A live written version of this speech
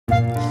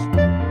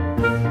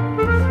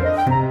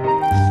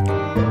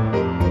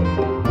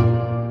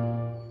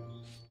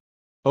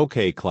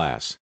Okay,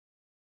 class.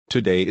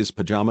 Today is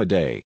pajama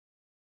day,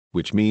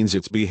 which means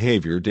it's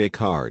behavior day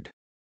card.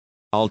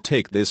 I'll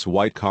take this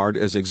white card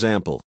as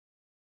example.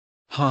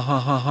 Ha ha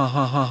ha ha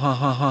ha ha ha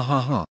ha ha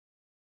ha ha.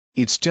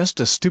 It's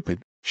just a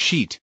stupid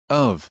sheet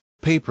of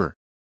paper.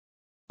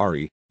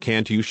 Ari,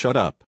 can't you shut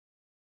up?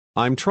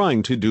 I'm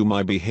trying to do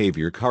my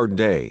behavior card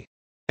day.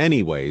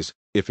 Anyways,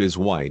 if is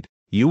white,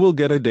 you will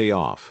get a day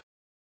off.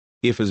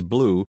 If is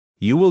blue,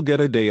 you will get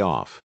a day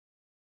off.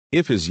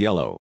 If is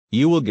yellow,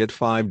 you will get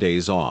 5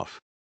 days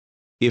off.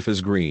 If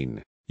is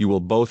green, you will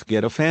both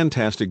get a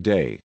fantastic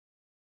day.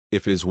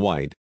 If is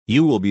white,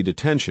 you will be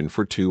detention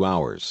for 2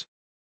 hours.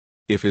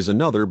 If is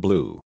another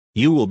blue,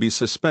 you will be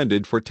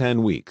suspended for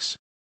 10 weeks.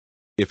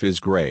 If is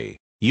gray,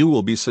 you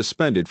will be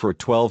suspended for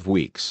 12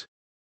 weeks.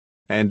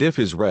 And if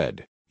is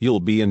red,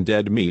 you'll be in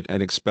dead meat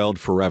and expelled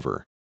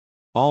forever.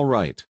 All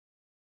right.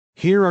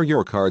 Here are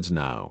your cards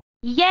now.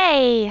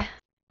 Yay!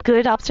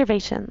 Good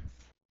observations.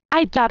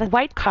 I got a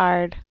white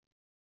card.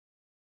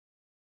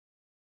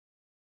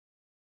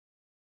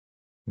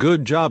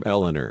 Good job,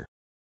 Eleanor.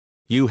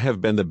 You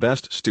have been the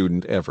best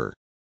student ever.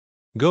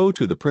 Go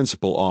to the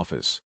principal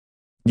office.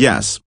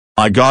 Yes,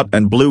 I got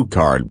an blue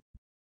card.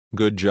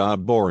 Good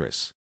job,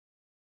 Boris.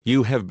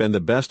 You have been the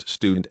best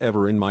student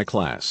ever in my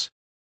class.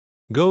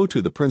 Go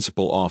to the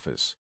principal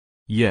office.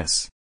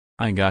 Yes,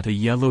 I got a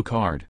yellow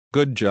card.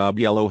 Good job,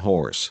 Yellow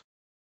Horse.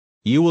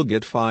 You will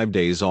get 5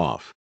 days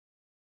off.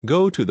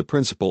 Go to the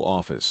principal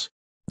office.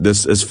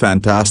 This is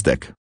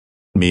fantastic.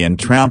 Me and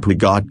Trampu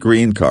got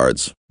green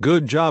cards.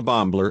 Good job,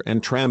 Ombler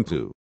and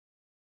Trampu.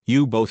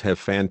 You both have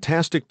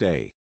fantastic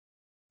day.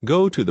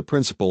 Go to the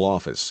principal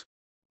office.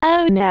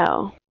 Oh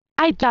no.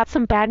 I got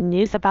some bad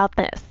news about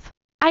this.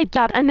 I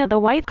got another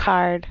white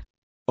card.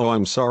 Oh,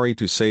 I'm sorry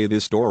to say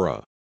this,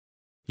 Dora.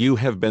 You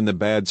have been the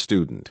bad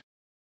student.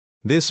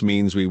 This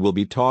means we will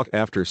be taught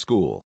after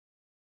school.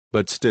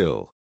 But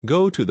still,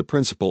 go to the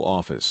principal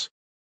office.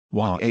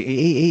 Wow.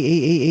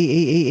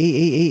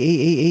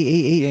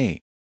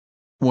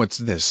 What's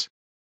this?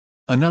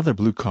 Another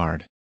blue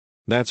card.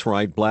 That's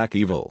right, Black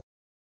Evil.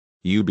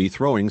 You be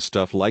throwing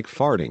stuff like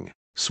farting,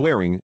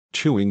 swearing,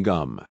 chewing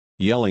gum,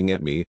 yelling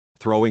at me,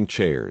 throwing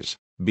chairs,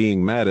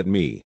 being mad at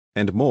me,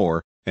 and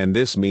more, and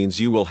this means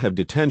you will have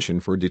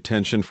detention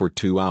for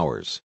 2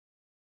 hours.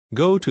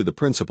 Go to the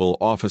principal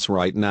office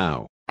right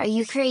now. Are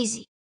you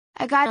crazy?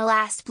 I got a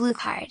last blue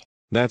card.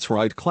 That's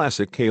right,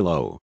 Classic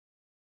Kalo.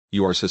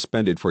 You are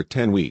suspended for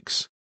 10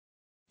 weeks.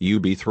 You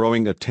be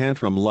throwing a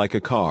tantrum like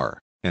a car,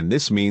 and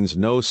this means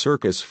no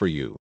circus for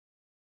you.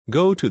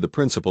 Go to the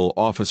principal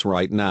office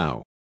right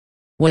now.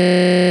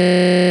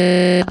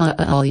 Well,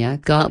 Alia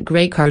got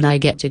gray card. I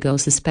get to go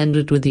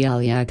suspended with the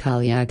Aliak.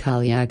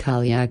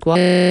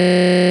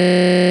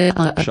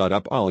 Shut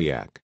up,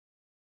 Aliak.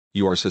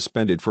 You are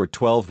suspended for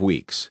 12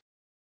 weeks.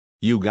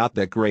 You got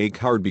that gray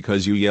card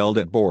because you yelled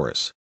at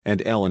Boris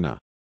and Elena.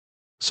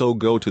 So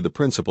go to the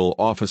principal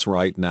office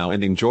right now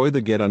and enjoy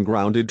the Get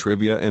Ungrounded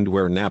trivia and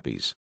wear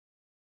nappies.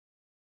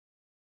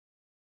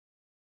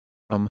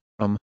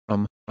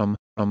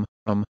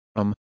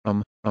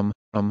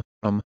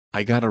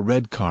 I got a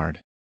red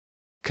card.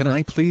 Can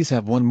I please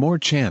have one more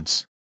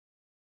chance?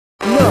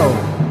 No,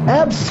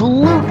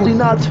 absolutely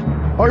not.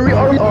 Ari,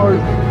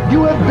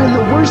 you have been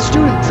the worst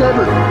students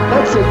ever.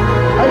 That's it.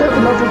 I have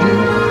enough of you.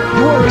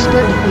 You are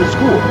expelled from the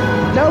school.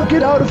 Now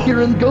get out of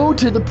here and go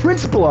to the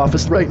principal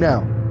office right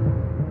now.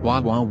 Wah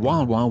wah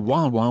wah wah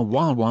wah wah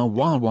wah wah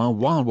wah wah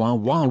wah wah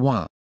wah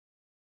wah.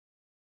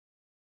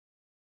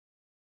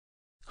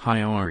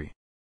 Hi Ari.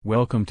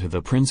 Welcome to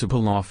the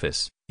principal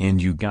office, and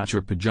you got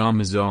your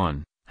pajamas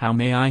on. How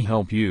may I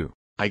help you?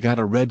 I got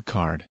a red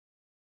card.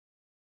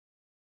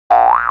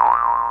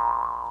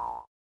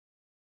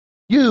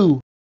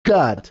 You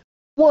got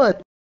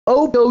what?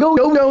 Oh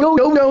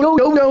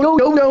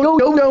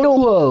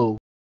no.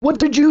 What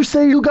did you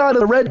say? You got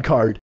a red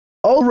card.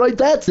 All right,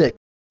 that's it.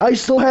 I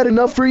still had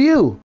enough for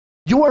you.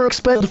 You are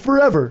expelled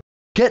forever.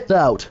 Get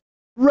out.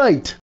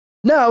 Right.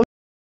 Now.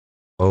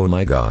 Oh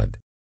my god.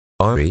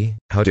 Ari,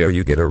 how dare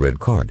you get a red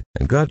card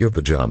and got your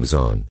pajamas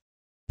on?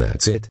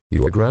 That's it.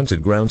 You are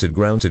grounded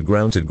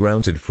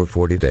for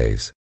 40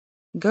 days.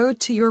 Go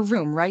to your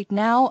room right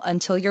now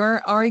until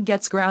your Ari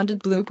Gets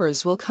Grounded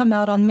bloopers will come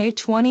out on May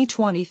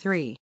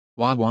 2023.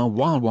 Wah wah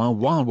wah wah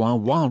wah wah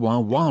wah wah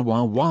wah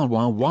wah wah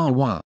wah wah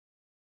wah.